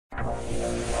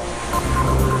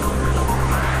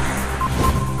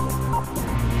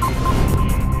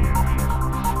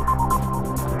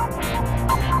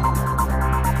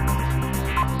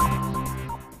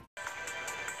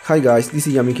Hi guys, this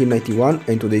is Yamikin91 and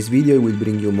in today's video I will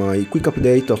bring you my quick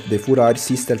update of the Fure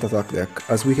Stealth Attack deck.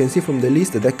 As we can see from the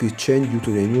list, the deck is changed due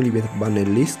to the new limited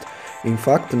banned list. In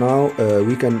fact, now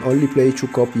we can only play 2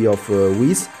 copies of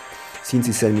Whiz since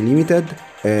it's semi-limited,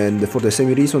 and for the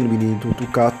same reason we need to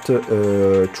cut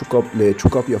the 2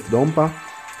 copies of Dompa.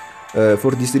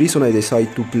 For this reason I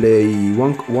decided to play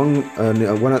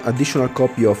one additional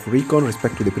copy of Recon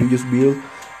respect to the previous build,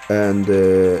 and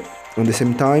at the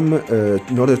same time,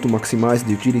 in order to maximize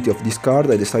the utility of this card,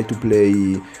 I decided to play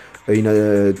in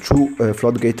a true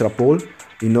Floodgate Trap Hole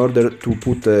in order to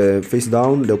put face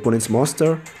down the opponent's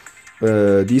monster.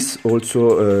 This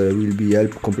also will be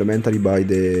helped complementary by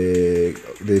the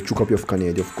 2 copy of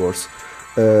Canedy, of course.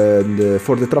 And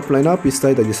for the trap lineup,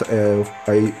 instead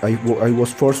I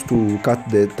was forced to cut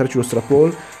the Treacherous Trap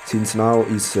Hole since now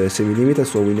it's semi-limited,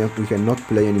 so we cannot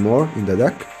play anymore in the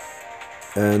deck.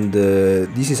 And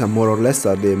this is more or less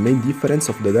the main difference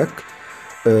of the deck.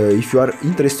 If you are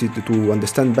interested to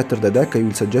understand better the deck, I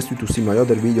will suggest you to see my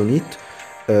other video on it,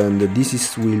 and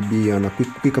this will be on a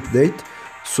quick update,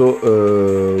 so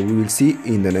we will see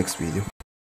in the next video.